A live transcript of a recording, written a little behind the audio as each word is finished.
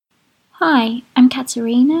Hi, I'm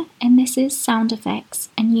Katerina, and this is Sound Effects,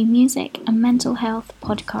 a new music and mental health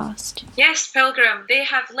podcast. Yes, pilgrim, they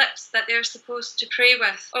have lips that they're supposed to pray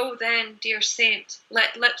with. Oh then, dear saint,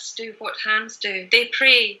 let lips do what hands do. They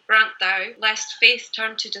pray, grant thou, lest faith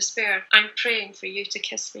turn to despair. I'm praying for you to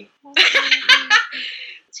kiss me.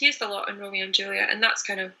 It's used a lot in Romeo and Juliet, and that's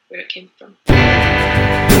kind of where it came from.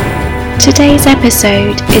 Today's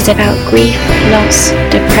episode is about grief, loss,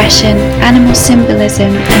 depression, animal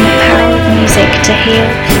symbolism, and the power of music to heal,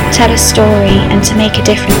 tell a story, and to make a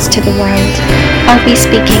difference to the world. I'll be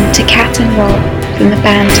speaking to Kat and Rob from the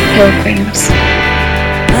band Pilgrims.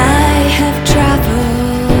 I have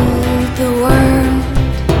traveled the world,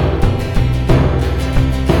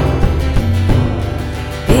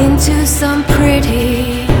 into some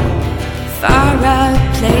pretty far out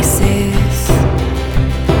places.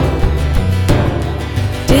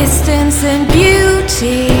 Distance and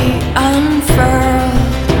beauty unfurled.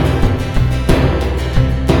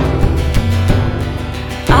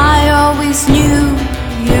 I always knew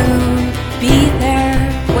you'd be there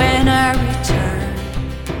when I returned.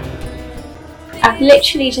 I've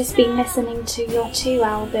literally just been listening to your two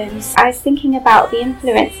albums. I was thinking about the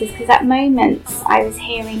influences because at moments I was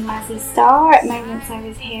hearing Mazzy Star, at moments I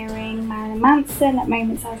was hearing Marilyn Manson, at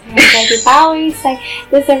moments I was hearing David Bowie, so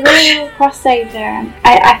there's a real crossover.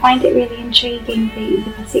 I find it really intriguing,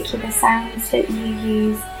 the particular sounds that you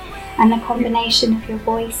use and the combination of your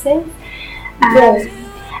voices.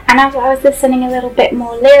 And as I was listening a little bit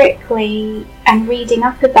more lyrically and reading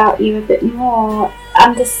up about you a bit more,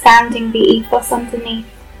 understanding the ethos underneath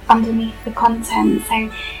the content.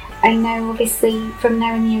 So I know obviously from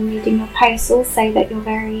knowing you and reading your posts also that you're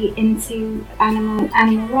very into animal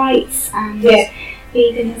rights and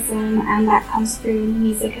veganism, and that comes through in the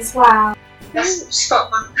music as well. That's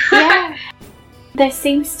Scotland. Yeah. There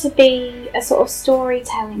seems to be a sort of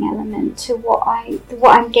storytelling element to what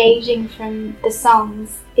I'm gauging from the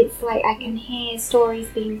songs. It's like I can hear stories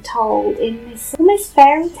being told in this almost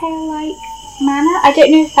fairy tale-like manner. I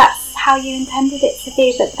don't know if that's how you intended it to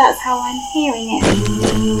be, but that's how I'm hearing it.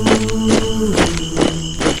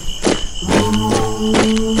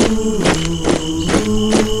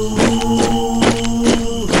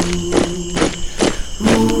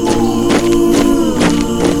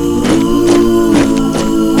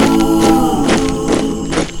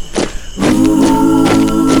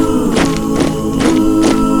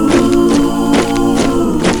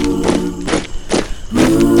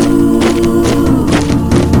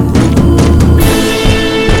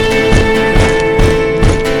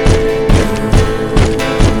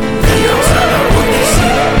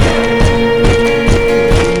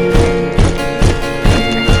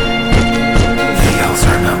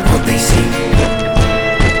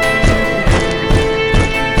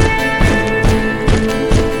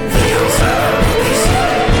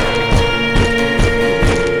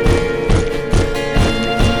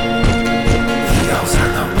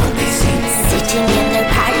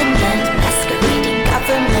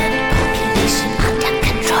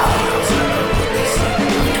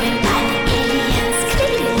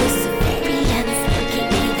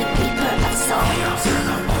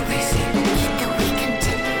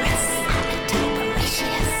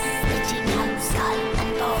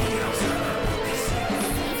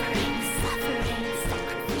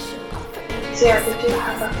 Yeah, they do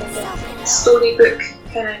have a storybook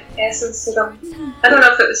kind of essence to them. I don't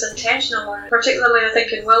know if it was intentional or particularly I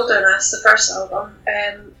think in Wilderness, the first album,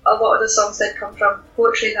 a lot of the songs did come from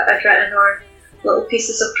poetry that I'd written or little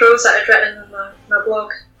pieces of prose that I'd written on my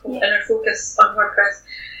blog called Inner Focus on WordPress.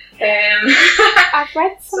 I've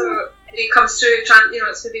read some. So it comes through,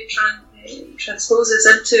 it's maybe transposes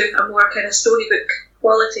into a more kind of storybook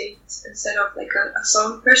quality instead of like a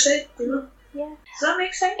song per se, you know? Yeah. Does that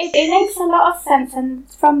make sense? It makes a lot of sense, and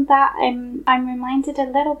from that I'm reminded a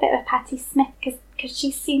little bit of Patti Smith because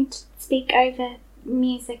she seemed to speak over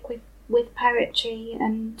music with poetry,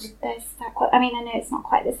 and there's that. I mean, I know it's not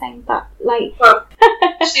quite the same, but like. Well,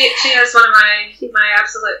 she is one of my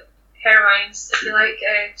absolute heroines, if you like.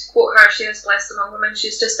 To quote her, she is blessed among women.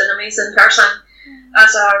 She's just an amazing person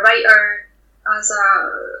as a writer, as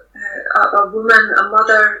a woman, a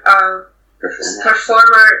mother, a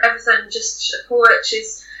performer, everything. Just a poet.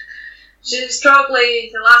 She's probably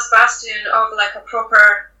the last bastion of like a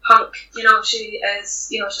proper punk. You know, she is.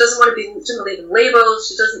 You know, she doesn't believe in labels.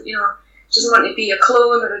 She doesn't want to be a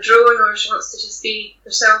clone or a drone, or she wants to just be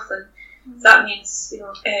herself. And if that means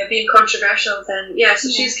being controversial, then so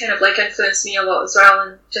she's kind of like influenced me a lot as well.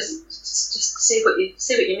 And just say what you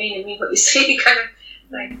mean and mean what you say, kind of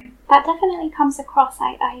thing. That definitely comes across.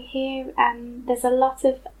 I hear there's a lot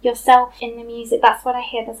of yourself in the music. That's what I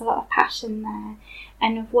hear. There's a lot of passion there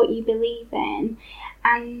and of what you believe in.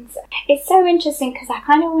 And it's so interesting because I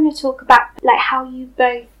kind of want to talk about like how you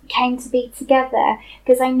both came to be together,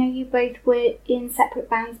 because I know you both were in separate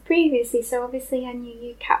bands previously. So obviously I knew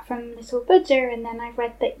you, Kat, from Little Buddha, and then I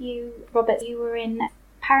read that you, Robert, you were in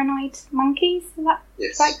Paranoid Monkeys. Is that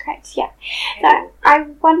right? Correct? Yeah. So I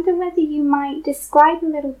wonder whether you might describe a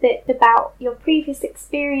little bit about your previous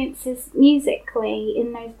experiences musically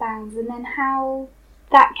in those bands, and then how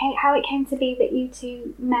it came to be that you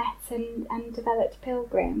two met and developed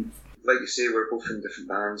Pilgrims. Like you say, we're both in different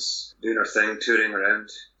bands, doing our thing, touring around.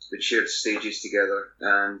 We'd shared stages together,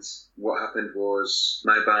 and what happened was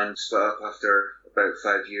my band split up after about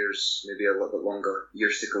 5 years, maybe a little bit longer.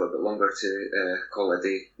 Years took a little bit longer to call it a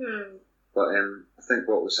day. But I think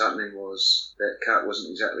what was happening was that Kat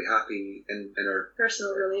wasn't exactly happy in her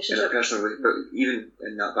personal relationship. But even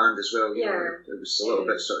in that band as well, you know, it was a little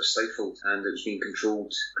bit sort of stifled, and it was being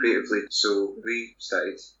controlled creatively. So we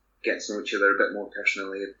started getting to know each other a bit more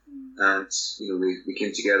personally, and you know, we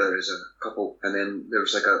came together as a couple. And then there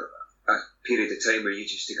was like a period of time where you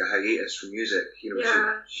just took a hiatus from music. You know,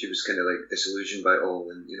 she was kind of like disillusioned by it all,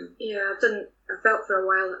 and you know. Yeah, I felt for a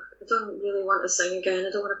while I don't really want to sing again. I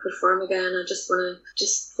don't want to perform again. I just want to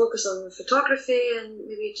focus on photography and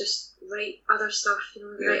maybe just write other stuff. You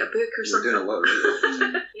know, write a book or something. Doing a lot of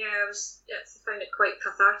it. I found it quite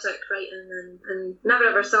cathartic writing, and never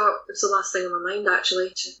ever thought it was the last thing on my mind actually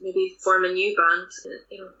to maybe form a new band.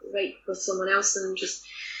 You know, write with someone else and just.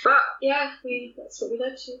 But that's what we did.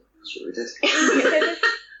 That's what we did.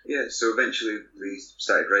 Yeah, so eventually we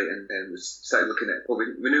started writing, and we started looking at,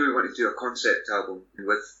 we knew we wanted to do a concept album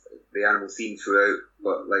with the animal theme throughout,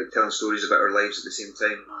 but like telling stories about our lives at the same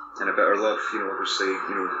time, and about our love. You know, obviously,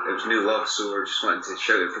 you know, it was new love, so we were just wanting to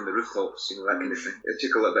shout it from the rooftops, you know, that kind of thing. It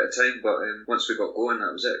took a little bit of time, but once we got going, that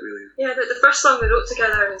was it, really. Yeah, the first song we wrote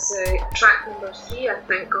together was track number 3, I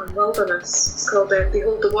think, on Wilderness. It's called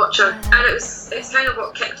Behold the Watcher, and it's kind of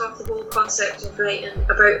what kicked off the whole concept of writing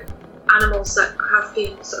about animals that have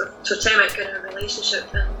been sort of totemic in a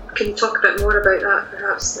relationship, and can talk a bit more about that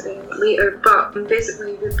perhaps later. But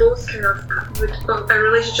basically we both kind of, our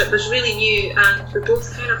relationship was really new, and we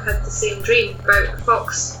both kind of had the same dream about a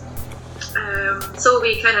fox. So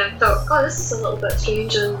we kind of thought, this is a little bit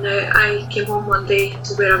strange, and I came home one day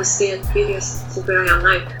to where I was staying previous to where I am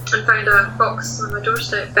now, and found a fox on my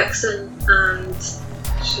doorstep, Vixen, and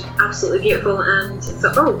she's absolutely beautiful, and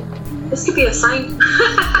I thought, this could be a sign.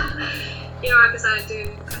 You know, because I do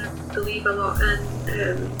kind of believe a lot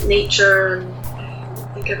in nature, and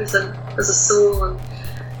I think everything has a soul, and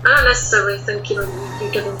I don't necessarily think, you know, you're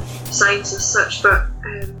given signs as such, but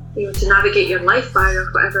you know, to navigate your life by or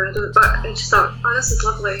whatever. But I just thought, this is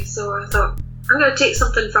lovely. So I thought, I'm going to take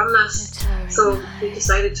something from this. So we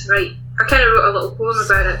decided to write. I kind of wrote a little poem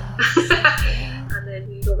about it, and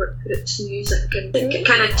then Robert put it to music, and it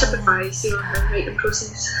kind of typifies, you know, our writing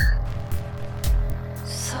process.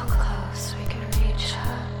 So close we could reach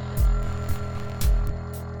her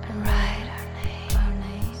and write our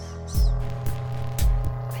names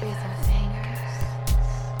with our fingers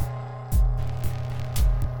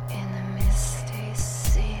in the misty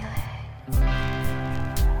ceiling.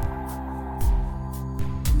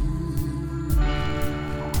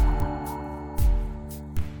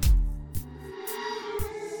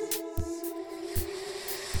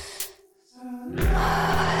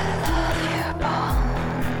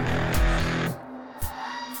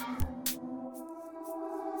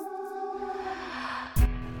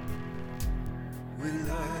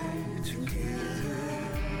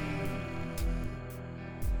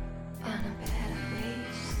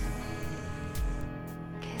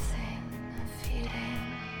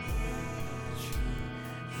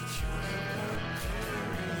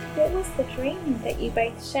 What was the dream that you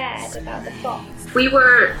both shared about the fox? We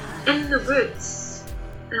were in the woods,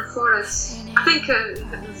 in a forest. I think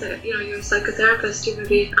you know, you're a psychotherapist, you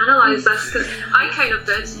maybe analyse this, because I kind of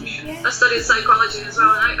did. I studied psychology as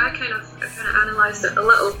well, and I kind of analysed it a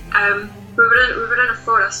little. We were in a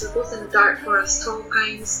forest. We were both in a dark forest, tall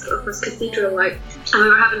pines, almost cathedral-like, and we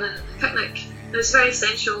were having a picnic. It was a very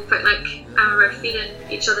sensual picnic, and we were feeding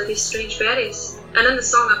each other these strange berries. And in the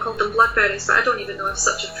song I called them bloodberries, but I don't even know if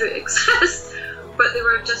such a fruit exists. But they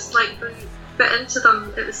were just like, when you bit into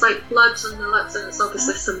them, it was like blood on the lips, and it's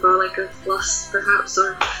obviously symbolic of lust, perhaps,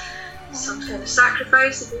 or some kind of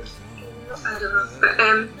sacrifice. I don't know. But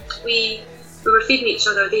we were feeding each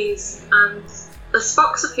other these, and this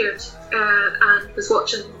fox appeared and was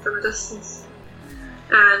watching from a distance.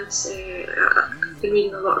 and I've been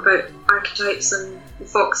reading a lot about archetypes, and the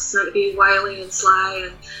fox is meant to be wily and sly,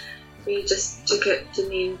 and we just took it to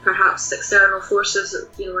mean perhaps external forces that,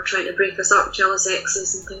 you know, were trying to break us up, jealous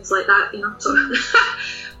exes and things like that, you know. So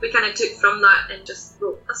we kind of took from that and just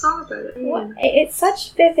wrote a song about it. What? It's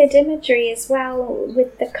such vivid imagery as well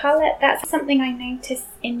with the colour. That's something I noticed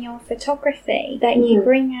in your photography, that you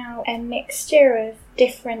bring out a mixture of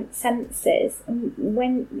different senses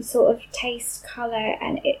when you sort of taste colour,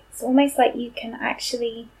 and it's almost like you can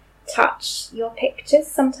actually touch your pictures.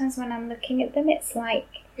 Sometimes when I'm looking at them, it's like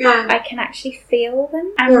I can actually feel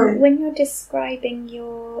them. And when you're describing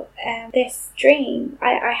your this dream,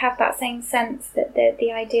 I have that same sense that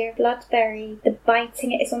the idea of bloodberry, the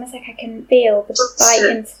biting it, it's almost like I can feel the bite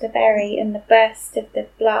into the berry and the burst of the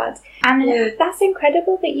blood. And that's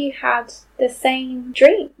incredible that you had the same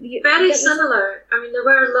dream. Very similar. I mean, there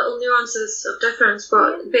were little nuances of difference,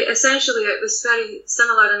 but essentially it was very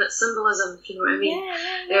similar in its symbolism, if you know what I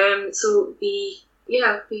mean. So we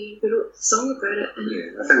wrote a song about it.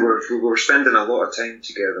 I think we were spending a lot of time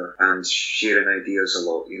together and sharing ideas a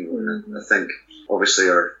lot, you know, and I think obviously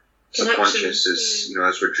our subconscious is, you know,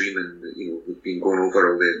 as we're dreaming, you know, we've been going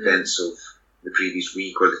over all the events of the previous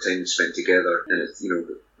week or the time we spent together, and it's, you know,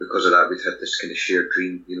 because of that we'd had this kind of shared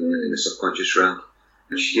dream, you know, in the subconscious realm.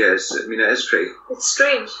 Which, it is pretty. It's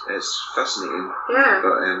strange. It's fascinating. Yeah.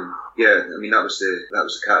 But I mean, that was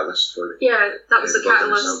the catalyst for. That was the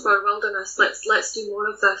catalyst for Wilderness. Let's do more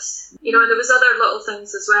of this. You know, and there was other little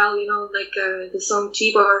things as well. You know, like the song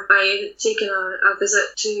Tibor. I had taken a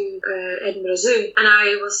visit to Edinburgh Zoo, and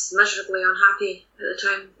I was miserably unhappy at the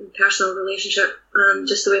time in personal relationship, and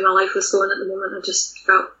just the way my life was going at the moment, I just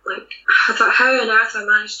felt like, I thought, how on earth I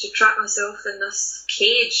managed to trap myself in this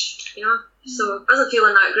cage, you know? So I wasn't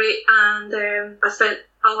feeling that great, and I spent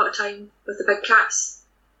a lot of time with the big cats,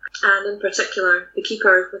 and in particular the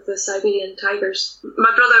keeper with the Siberian tigers. I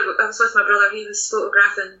was with my brother. He was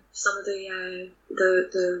photographing some of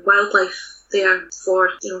the wildlife there for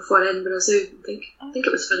Edinburgh Zoo. I think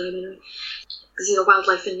it was for them anyway, because he's a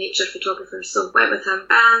wildlife and nature photographer. So went with him,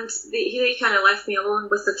 and he kind of left me alone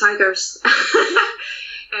with the tigers,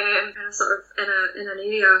 kind of sort of in an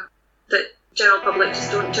area that general public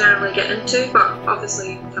just don't generally get into, but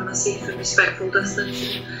obviously from a safe and respectful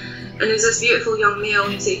distance. And there was this beautiful young male,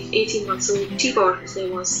 he was 18 months old, Tibor his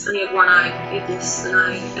name was, and he had one eye, headless, and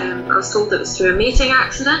I was told it was through a mating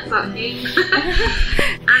accident, but hey.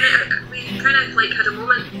 And we kind of like had a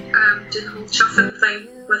moment doing the whole chuffing thing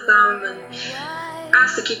with them, and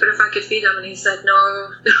asked the keeper if I could feed him, and he said no,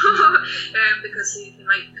 because he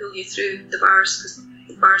might pull you through the bars, because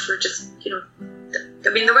the bars were just, you know, I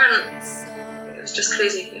mean, they weren't, it was just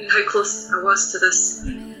crazy how close I was to this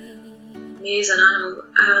amazing animal,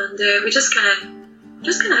 and we just kind of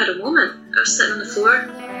had a moment. I was sitting on the floor,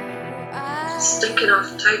 stinking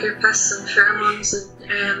off tiger piss and pheromones,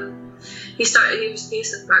 and he was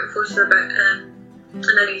pacing back and forth for a bit, and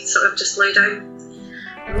then he sort of just lay down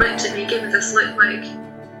and looked at me, gave me this look like,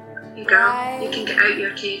 "You girl, you can get out of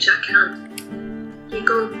your cage, I can't. You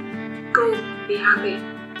go, be happy."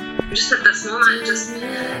 Just at this moment, it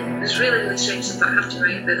was really, really strange. So I have to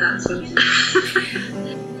write about that as well.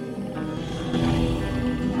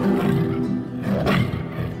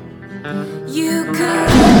 You could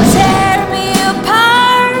tear me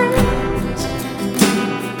apart,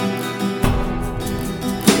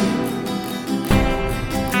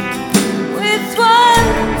 with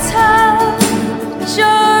one touch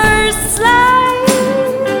or slide.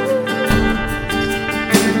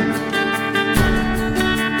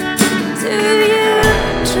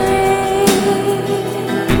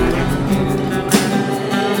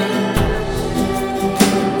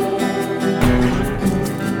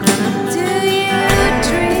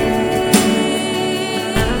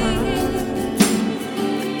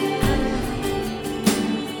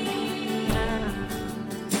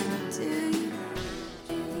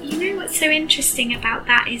 So interesting about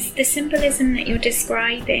that is the symbolism that you're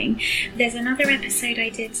describing. There's another episode I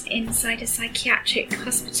did inside a psychiatric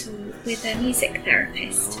hospital with a music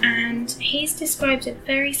therapist, and he's described a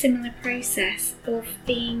very similar process of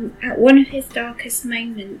being at one of his darkest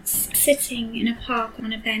moments, sitting in a park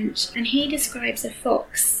on a bench, and he describes a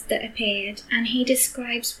fox that appeared, and he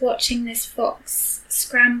describes watching this fox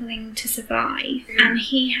scrambling to survive, and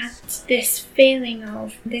he had this feeling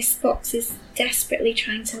of this fox is desperately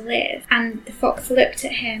trying to live, and the fox looked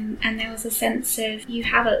at him and there was a sense of, you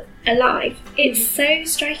have a life. It's so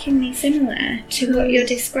strikingly similar to what you're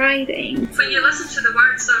describing. When you listen to the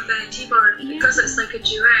words of Tibor, because it's like a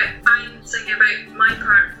duet, I'm singing about my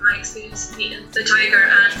part, my experience of meeting the tiger,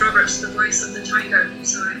 and Robert's the voice of the tiger,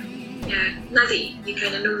 so now that you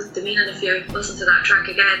kind of know the meaning, if you listen to that track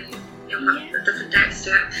again, you'll have a different depth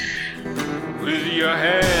to it. With your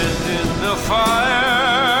hand in the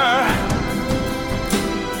fire,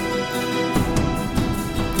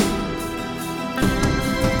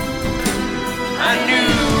 I knew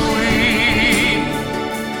we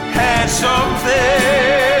had something.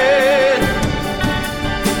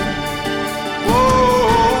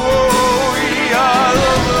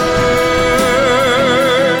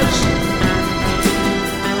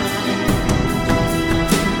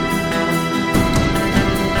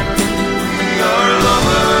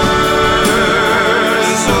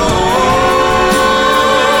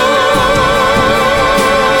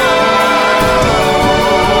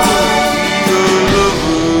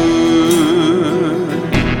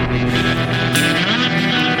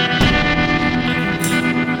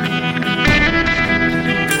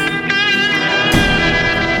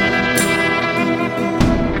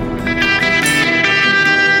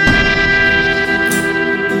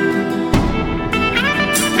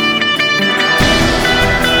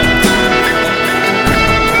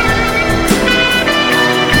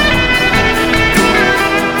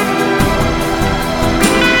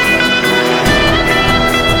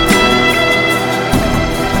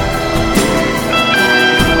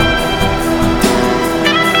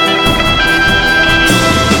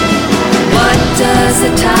 Does a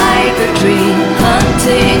tiger dream,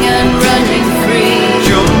 hunting and running free?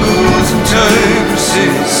 Jungles and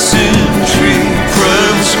tigresses, symmetry,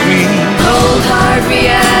 prime screen. Cold hard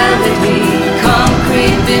reality,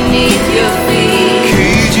 concrete beneath your feet.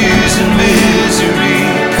 Cages and misery,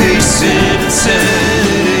 pacing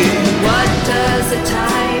insanity. What does a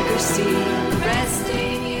tiger see?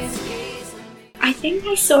 Resting his gaze. I think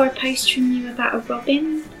I saw a post from you about a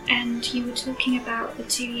robin, and you were talking about the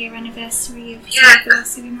 2-year anniversary of your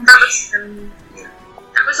anniversary month.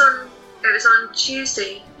 It was on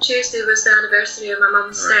Tuesday. Tuesday was the anniversary of my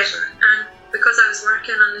mum's death, and because I was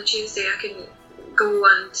working on the Tuesday, I couldn't go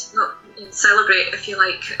and not celebrate, if you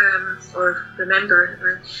like, or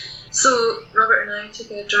remember. So Robert and I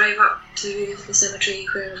took a drive up to the cemetery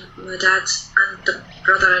where my dad and the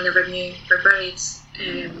brother I never knew were buried.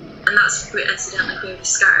 And that's incidentally where we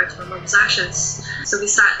scattered my mum's ashes. So we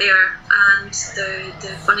sat there, and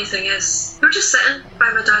the funny thing is, we were just sitting by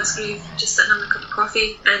my dad's grave, just sitting having a cup of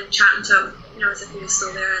coffee and chatting to him, as if he was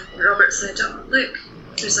still there. And Robert said, "Oh, look,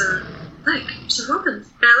 there's a robin."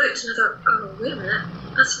 And I looked and I thought, "Oh, wait a minute,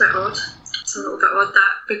 that's a bit odd." It's a little bit odd,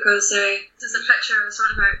 that, because there's a picture I was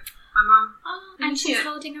talking about my mum. Oh, and she's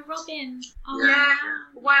holding a robin. Oh, yeah,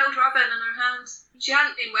 wild robin in her hand. She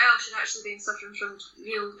hadn't been well, she'd actually been suffering from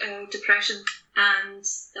real depression, and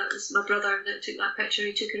that was my brother that took that picture.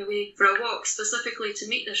 He took her away for a walk specifically to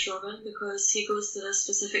meet this robin, because he goes to this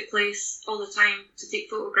specific place all the time to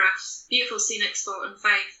take photographs. Beautiful scenic spot in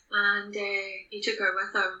Fife, and he took her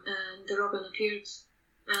with him, and the robin appeared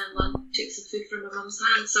and took some food from my mum's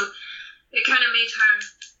hand. So it kind of made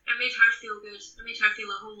her feel good. It made her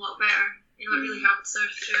feel a whole lot better. It really helped her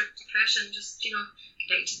through depression, just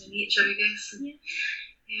connecting to nature, I guess.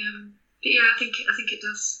 But yeah, I think it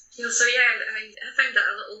does. So yeah, I found it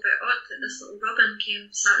a little bit odd that this little robin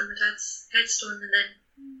sat on my dad's headstone and then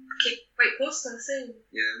came quite close to us.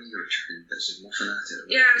 Yeah, I mean, you were chucking bits of muffin at it.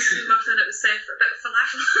 Yeah, I was doing muffin. It was for a bit of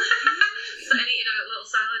falafel. Sitting eating a little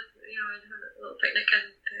salad, and having a little picnic, and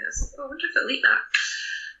I was like, "Oh, I wonder if it'll eat that."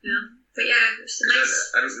 But yeah, it was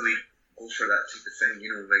nice. I don't really go for that type of thing,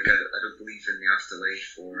 like I don't believe in the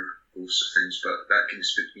afterlife or ghosts or things, but that kind of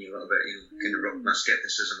spooked me a little bit, kind of rocked my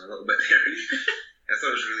skepticism a little bit there. I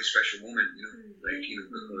thought it was a really special moment,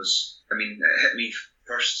 because, I mean, it hit me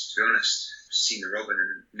first, to be honest, seeing the robin,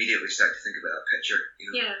 and immediately started to think about that picture,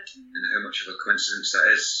 and how much of a coincidence that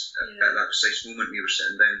is. At that precise moment we were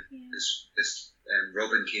sitting down, this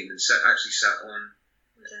robin came and actually sat on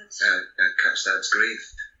Cat's dad's grave.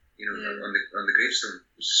 On the gravestone.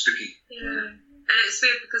 It was spooky. Yeah. And it's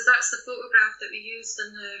weird because that's the photograph that we used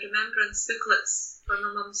in the remembrance booklets for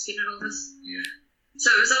my mum's funeral. Yeah.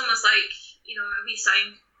 So it was almost like, a wee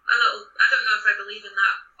sign. A little, I don't know if I believe in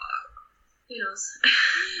that. Who knows?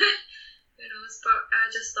 Who knows? But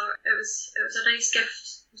I just thought it was a nice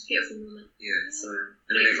gift. It was a beautiful moment. Yeah. So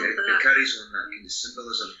and it carries on that kind of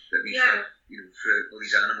symbolism that we've had, throughout all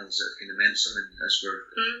these animals that have kind of meant something as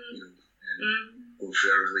we're, going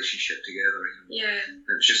through our relationship together. And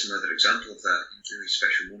it's just another example of that really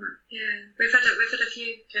special moment. Yeah, we've had a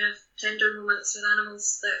few kind of tender moments with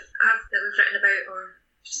animals that we've written about or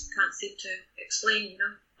just can't seem to explain.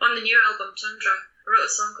 On the new album Tundra, I wrote a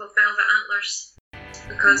song called Velvet Antlers.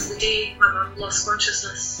 because the day my mum lost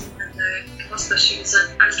consciousness in the hospice she was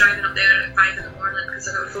in, I was driving up there at 5 in the morning because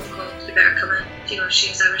I got a phone call, you better come in, you know, she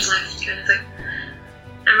has hours left kind of thing.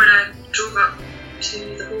 And when I drove up to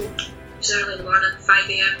the home, it was early in the morning, 5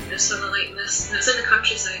 a.m, there's still a light in this, and it was in the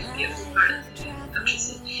countryside, beautiful part of the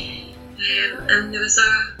countryside. And there was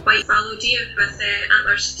a white fallow deer with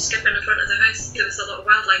antlers skipping in front of the house. There was a lot of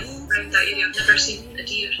wildlife around that area. I've never seen a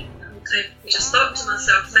deer the whole time. I just thought to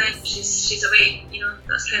myself then, she's away, you know,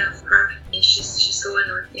 that's kind of her. She's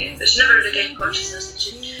going on, yeah. But she never regained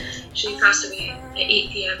consciousness, and she passed away at 8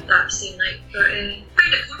 p.m. that same night. But I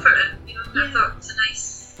found it comforting, you know. I thought it's a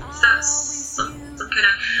nice, that's some kind of,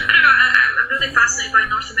 I don't know, I'm really fascinated by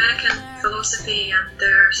North American philosophy and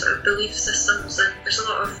their sort of belief systems, and there's a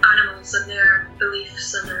lot of animals and their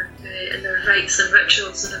beliefs and their rites and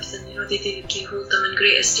rituals and everything, you know, they hold them in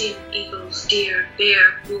great esteem. Eagles, deer,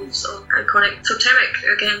 bear, wolves, all iconic, totemic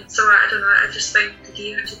again. So I don't know, I just found the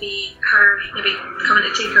deer to be her maybe coming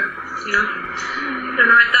to take her, you know. I don't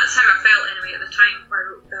know, that's how I felt anyway at the time where I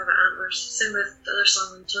wrote Velvet Antlers. Same with the other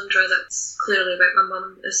song on Tundra that's clearly about my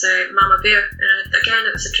mum, is Mama Bear. And again,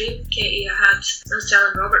 it was a dream, Katie. I was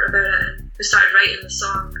telling Robert about it, and we started writing the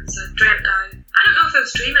song, so I dreamt out. I don't know if I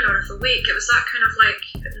was dreaming or if awake. It was that kind of like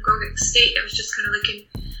hypnagogic state. It was just kind of like,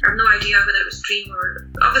 I have no idea whether it was a dream or,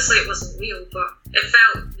 obviously it wasn't real, but it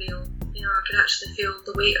felt real. You know, I could actually feel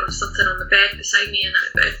the weight of something on the bed beside me, and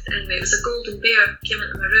anyway, it was a golden bear came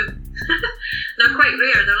into my room. They're quite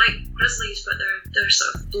rare. They're like grizzlies, but they're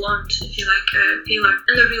sort of blonde, if you like, paler,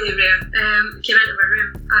 and they're really rare. Came into my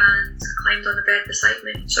room and climbed on the bed beside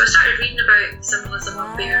me. So I started reading about symbolism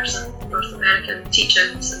of bears and North American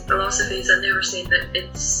teachings and philosophies, and they were saying that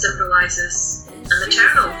it symbolises an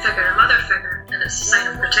maternal figure, a mother figure, and it's a sign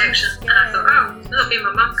of protection. And I thought, oh, that'll be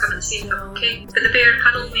my mum coming to see if I'm okay. But the bear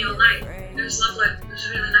cuddled me all night. It was lovely. It was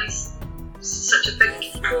really nice. Such a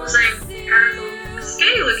big, imposing, powerful,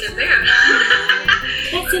 scary-looking bear.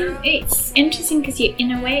 It's interesting because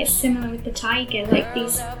in a way it's similar with the tiger. Like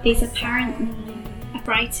these apparently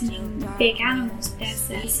frightening big animals, there's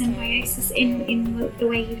a symbiosis in the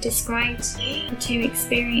way you've described the two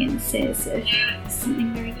experiences of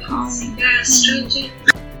something very calming. Yeah, strange.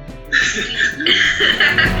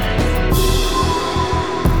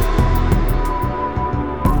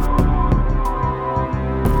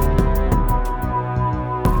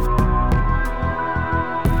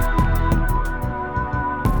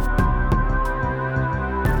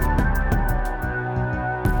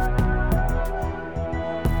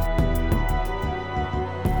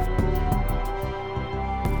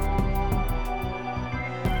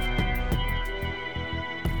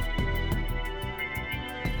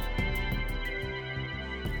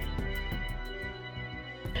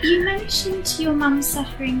 You mentioned your mum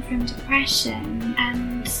suffering from depression,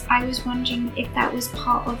 and I was wondering if that was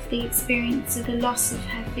part of the experience of the loss of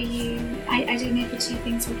her for you. I don't know if the two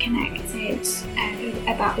things were connected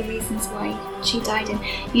about the reasons why she died, and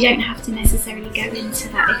you don't have to necessarily go into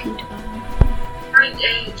that if you'd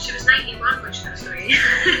want. She was 91 when she passed away,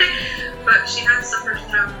 but she had suffered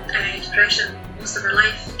from depression most of her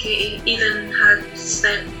life. Katie even had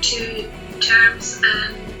spent 2 terms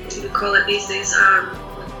in, what we would call it these days, a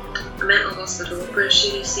mental hospital where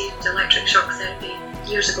she received electric shock therapy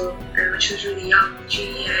years ago when she was really young.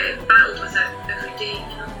 She battled with it every day,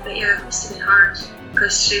 you know. But yeah, it must have been hard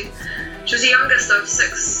because she was the youngest of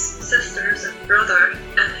 6 sisters and brother,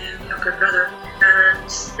 younger brother.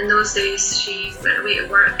 And in those days, she went away to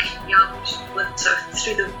work young. She lived sort of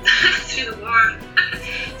through the war,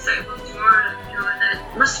 Second World War, and, you know, and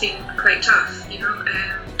it must have been quite tough, you know,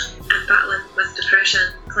 and battling with depression,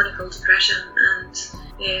 clinical depression,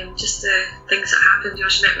 and just the things that happened. You know,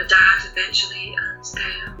 she met my dad eventually,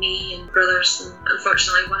 and me and brothers, and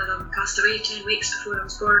unfortunately one of them passed away 10 weeks before I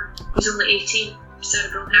was born. He was only 18,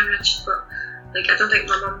 cerebral hemorrhage, but like I don't think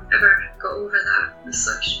my mum ever got over that as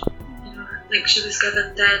such. You know, I think she was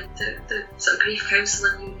given then the sort of grief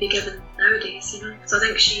counselling you would be given nowadays, you know. So I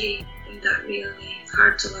think she found that really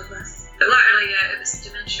hard to live with. But latterly, it was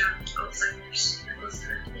dementia, Alzheimer's.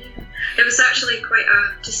 It was actually quite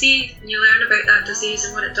to see, and you learn about that disease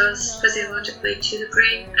and what it does physiologically to the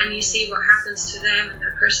brain, and you see what happens to them and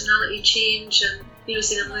their personality change, and you know,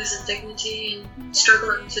 see them losing dignity and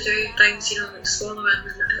struggling to do things, you know, like swallowing.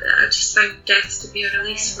 And I just found death to be a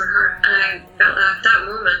release for her, and I felt that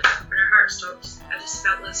moment when her heart stopped, I just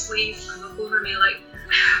felt this wave come up over me, like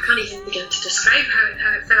I can't even begin to describe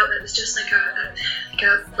how it felt. It was just like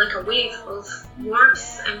a wave of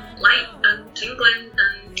warmth and light and tingling,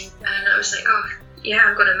 and I was like, oh yeah,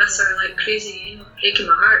 I'm gonna miss her like crazy, you know, breaking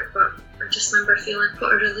my heart. But I just remember feeling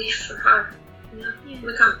what a relief for her. You know,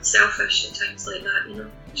 become selfish at times like that. You know,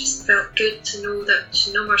 it just felt good to know that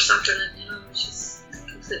she's no more suffering. And, you know, she's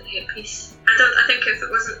completely at peace. I think if it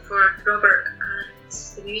wasn't for Robert and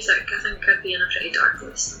the music, I think I'd be in a pretty dark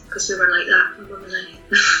place, because we were like that, my mum and I.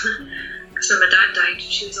 Because when my dad died,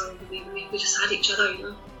 she was all we just had each other, you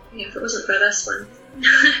know. Yeah, if it wasn't for this one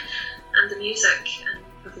and the music and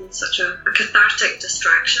having such a cathartic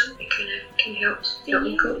distraction, it kind of helped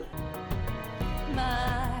me cope.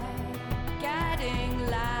 My guiding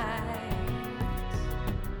light,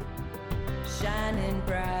 shining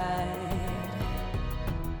bright.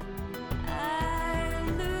 I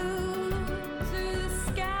look to the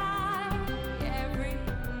sky every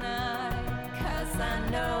night, 'cause I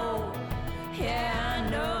know, yeah, I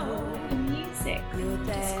know. The music, You're describe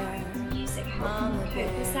there the music, how on you the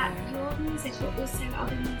cope. Was bed. that your music or also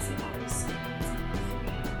other music that was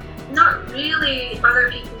Not really other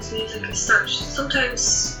people's music as such.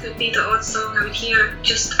 Sometimes it would be the odd song I would hear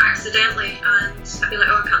just accidentally, and I'd be like,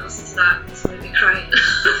 oh, I can't listen to that, it's made me cry.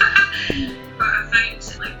 But I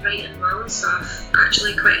found like writing my own stuff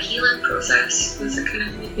actually quite a healing process, because it kind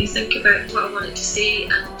of made me think about what I wanted to say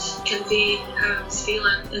and convey how I was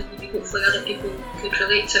feeling, and maybe hopefully other people could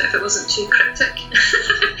relate to it if it wasn't too cryptic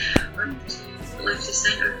or too left of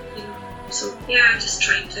centre, you know. So yeah, just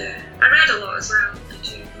trying to. I read a lot as well. I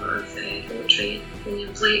do a lot of poetry,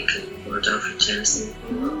 William Blake and Lord Alfred Tennyson,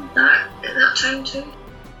 that at that time too.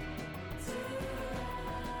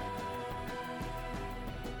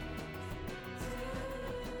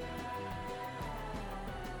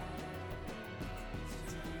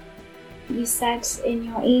 You said in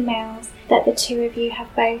your emails that the two of you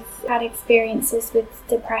have both had experiences with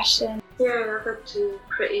depression. Yeah, I've had two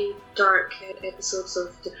pretty dark episodes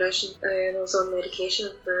of depression. I was on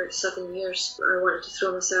medication for 7 years. I wanted to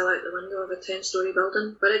throw myself out the window of a 10-storey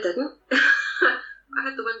building, but I didn't. I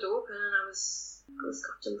had the window open and I was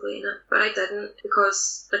contemplating it, but I didn't,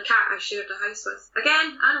 because the cat I shared the house with,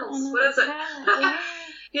 again, animals, what is it?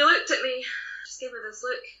 He looked at me, just gave me this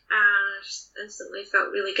look, and I just instantly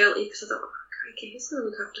felt really guilty, because I thought, oh, crikey, who's going to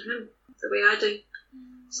look after him the way I do?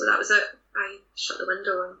 So that was it. I shut the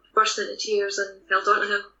window and burst into tears and held on to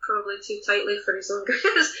him probably too tightly for his own good.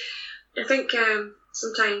 I think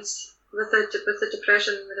sometimes with the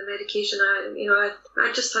depression, with the medication,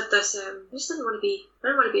 I just had this. I just didn't want to be. I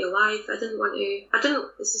didn't want to be alive.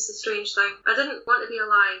 This is a strange thing. I didn't want to be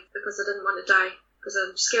alive because I didn't want to die. Because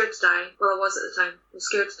I'm scared to die. Well, I was at the time. I was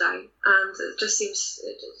scared to die, and it just seems.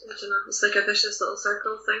 I don't know. It's like a vicious little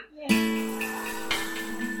circle thing. Yeah.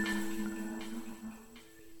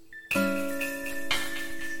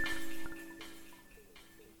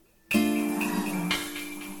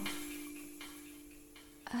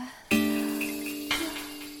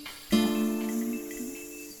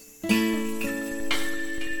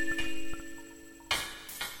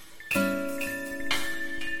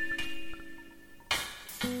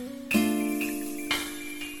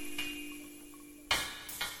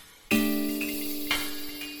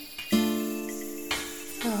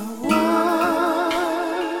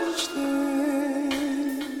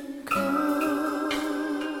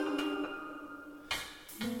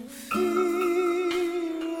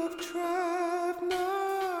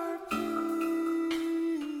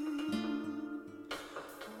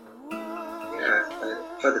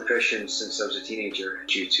 I've had depression since I was a teenager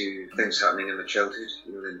due to things happening in my childhood,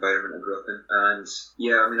 the environment I grew up in. And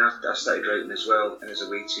yeah, I started writing as well as a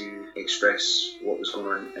way to express what was going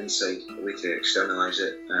on inside, a way to externalise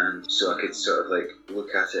it, and so I could sort of like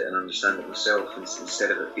look at it and understand it myself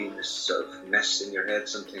instead of it being this sort of mist in your head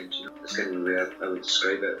sometimes. That's kind of the way I would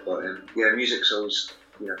describe it. But yeah, music's always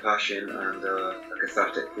passion and a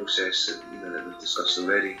cathartic process that we've discussed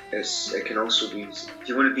already. It can also be, if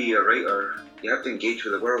you want to be a writer, you have to engage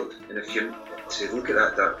with the world, and if you to look at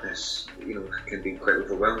that darkness, it can be quite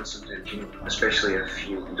overwhelming sometimes, especially if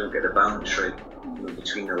you don't get the balance right,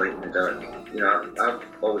 between the light and the dark. I've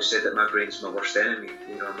always said that my brain's my worst enemy,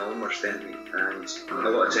 I'm my own worst enemy, and a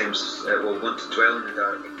lot of times it will want to dwell in the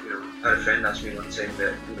dark. I had a friend ask me one time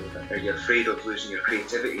that, are you afraid of losing your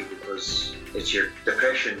creativity because it's your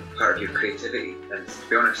depression part of your creativity? And to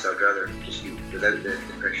be honest, I'd rather just be without the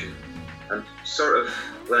depression. I'm sort of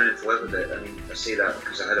learning to live with it. I say that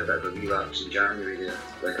because I had a bit of a relapse in January there,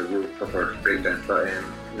 like a real proper breakdown. But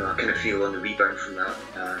I kind of feel on the rebound from that,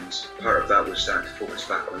 and part of that was starting to focus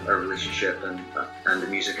back on our relationship and the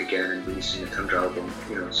music again, and releasing the Tundra album.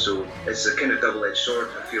 So it's a kind of double-edged sword.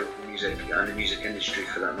 I feel the music and the music industry,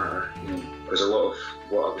 for that matter. Because a lot of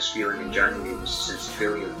what I was feeling in January was a sense of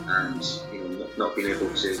failure, and not being able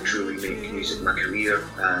to truly make music my career.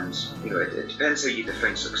 And it depends how you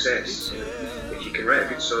define success. If you can write a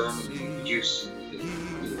good song, produce and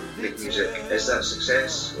you make music, is that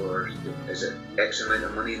success or is it X amount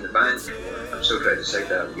of money in the bank? Or I'm still trying to decide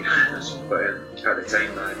that, but at the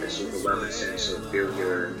time I had this overwhelming sense of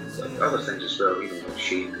failure and other things as well, like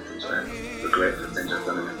shame and things like that, regret for things I've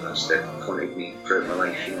done in the past that haunted me throughout my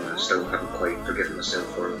life, I still haven't quite forgiven myself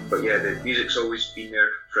for it. But yeah, the music's always been there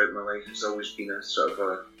throughout my life. It's always been a sort of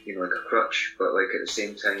like a crutch, but like at the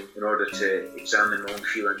same time, in order to examine my own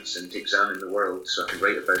feelings and to examine the world so I can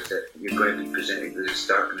write about it, you're going to be presented with this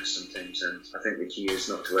darkness sometimes, and I think the key is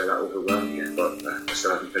not to let that overwhelm you, but I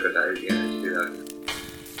still haven't figured that out yet, how to do that.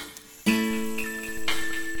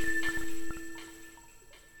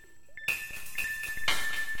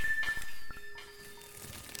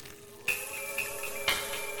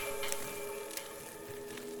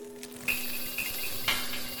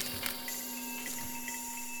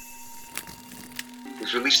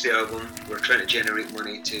 We've released the album. We're trying to generate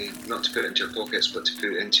money not to put it into our pockets, but to put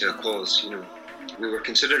it into a cause. We were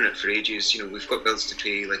considering it for ages. We've got bills to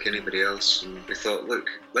pay like anybody else, and we thought, look,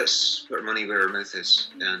 let's put our money where our mouth is,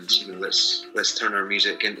 and let's turn our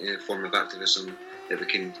music into a form of activism that we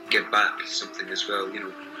can give back something as well.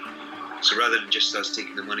 So rather than just us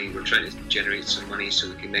taking the money, we're trying to generate some money so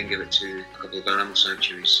we can then give it to a couple of animal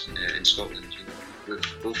sanctuaries in Scotland.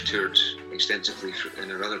 We've both toured extensively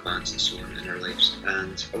in our other bands and so on in our lives,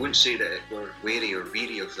 and I wouldn't say that we're wary or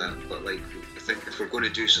weary of that, but I think if we're going to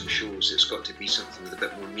do some shows, it's got to be something with a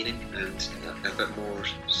bit more meaning and a bit more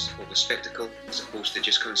of a spectacle, as opposed to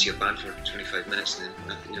just come and see a band for 25 minutes and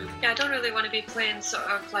then, Yeah, I don't really want to be playing sort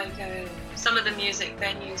of like some of the music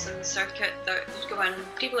venues on the circuit that you go in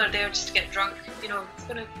and people are there just to get drunk. It's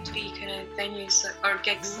going to be kind of venues or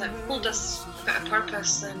gigs that hold us a bit of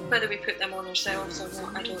purpose, and whether we put them on ourselves or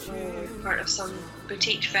not, I don't know. We're part of some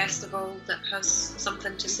boutique festival that has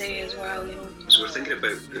something to say as well, So we're thinking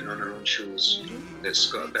about putting on our own shows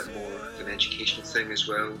that's got a bit more of an educational thing as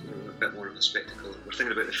well, a bit more of a spectacle. We're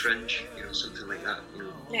thinking about the Fringe, something like that,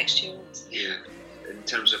 Next year. Yeah, in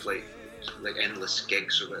terms of like endless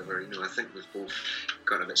gigs or whatever, I think we've both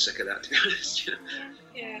got a bit sick of that, to be honest.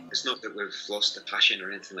 Yeah. It's not that we've lost the passion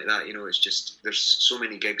or anything like that, it's just there's so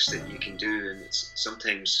many gigs that you can do, and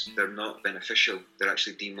sometimes they're not beneficial, they're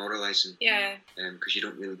actually demoralising. Yeah. Because you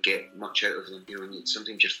don't really get much out of them, and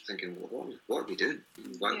sometimes you're thinking, well, what are we doing?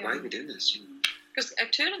 Why are we doing this? Because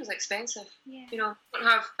touring is expensive. Yeah. You don't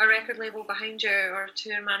have a record label behind you or a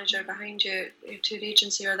tour manager behind you, a tour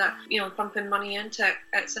agency or that, pumping money into it.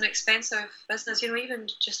 It's an expensive business. Even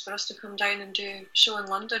just for us to come down and do a show in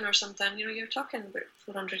London or something, you're talking about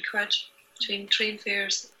 400 quid between train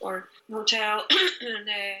fares or hotel and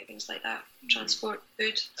things like that, transport,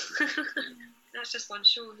 food. That's just one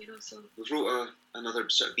show, so... We've wrote another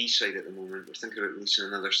sort of B-side at the moment. We're thinking about releasing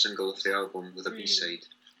another single of the album with a B-side.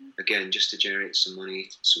 Again, just to generate some money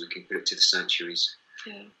so we can put it to the sanctuaries.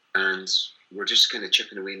 Yeah. And we're just kind of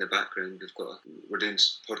chipping away in the background. We're doing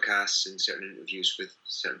podcasts and certain interviews with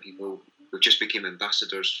certain people. We've just become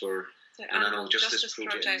ambassadors for an animal justice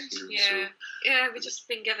project. Yeah, we've just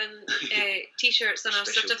been given t-shirts and a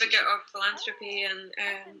certificate of philanthropy, and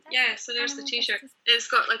so there's the t-shirt. It's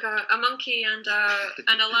got like a monkey and a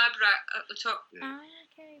lab rat at the top. Yeah.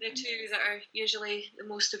 The two that are usually the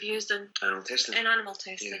most abused in animal testing.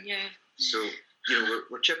 So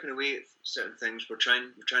we're chipping away at certain things. We're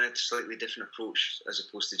trying a slightly different approach as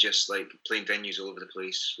opposed to just like playing venues all over the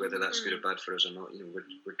place, whether that's good or bad for us or not.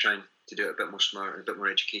 We're trying to do it a bit more smart, a bit more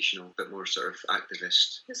educational, a bit more sort of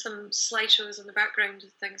activist. There's some slideshows in the background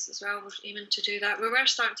and things as well. We're aiming to do that. We were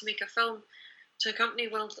starting to make a film to accompany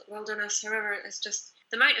Wilderness. However, it's just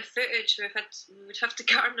the amount of footage we would have to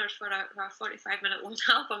garner for a 45-minute long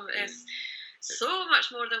album is so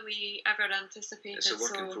much more than we ever anticipated. It's a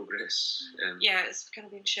work in progress. It's kind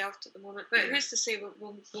of been shelved at the moment. But who's to say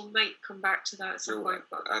we might come back to that at some point.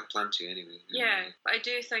 But I plan to anyway. Yeah, but I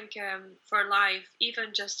do think for live,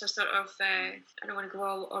 even just a sort of, I don't want to go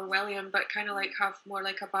all Orwellian, but kind of like have more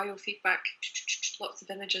like a biofeedback, lots of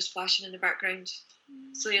images flashing in the background.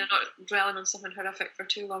 So you're not dwelling on something horrific for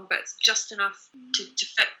too long, but it's just enough to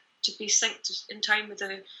fit, to be synced in time with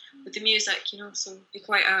the music, so it'd be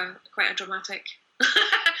quite a dramatic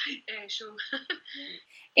show.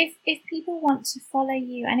 If people want to follow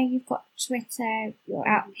you, I know you've got Twitter, you're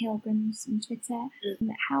at Pilgrims on Twitter.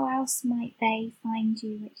 How else might they find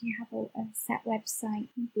you? Do you have a set website?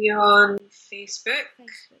 We're on Facebook.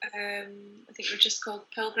 I think we're just called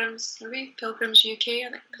Pilgrims. Are we? Pilgrims UK,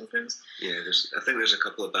 I think. Pilgrims. Yeah, I think there's a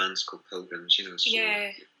couple of bands called Pilgrims, so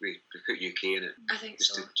we put UK in it. I think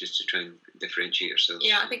just to try and differentiate ourselves.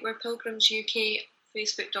 Yeah, I think we're Pilgrims UK,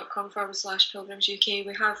 facebook.com/Pilgrims UK.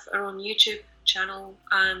 We have our own YouTube channel,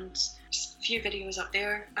 and just a few videos up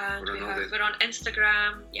there. And we're on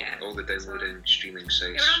Instagram, all the downloading streaming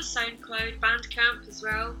sites. We're on SoundCloud, Bandcamp as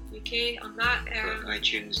well, UK on that.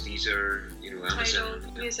 iTunes, Deezer, Amazon.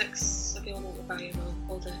 Tidal, music's available to buy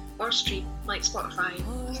or stream, like Spotify.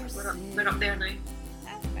 We're up there now.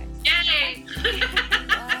 Yay!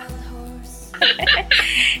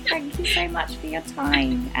 Thank you so much for your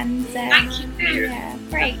time, and thank you. Yeah,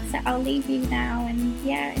 great. So I'll leave you now, and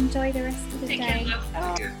enjoy the rest of the day.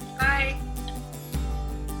 Oh. Bye.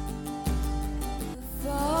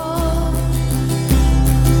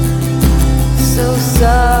 So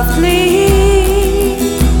softly,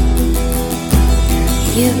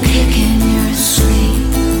 you kick in your sleep.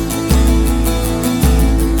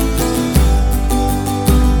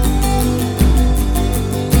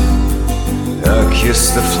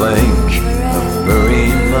 Kiss the flank, I'm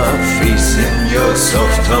burying my face in your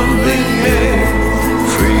soft tumbling hair.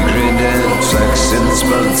 Fragrant and flaxen,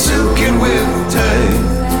 spun silken with time.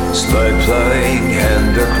 Slide plying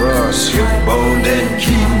hand across your boned and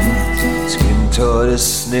keen. Skin taut as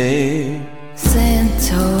snare.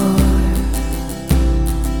 Centaur,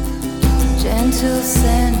 gentle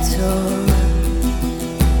centaur,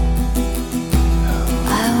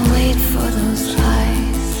 I'll wait for those eyes.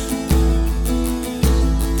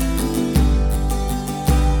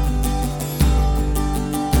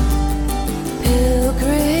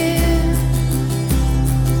 Pilgrim,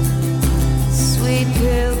 sweet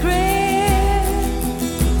pilgrim,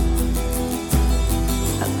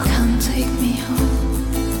 come take me home.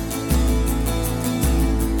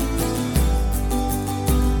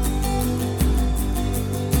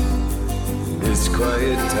 This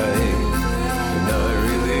quiet time, when I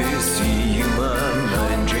really see you, my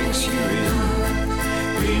mind drinks you in.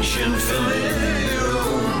 Ancient familiar,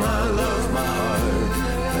 oh my love, my heart.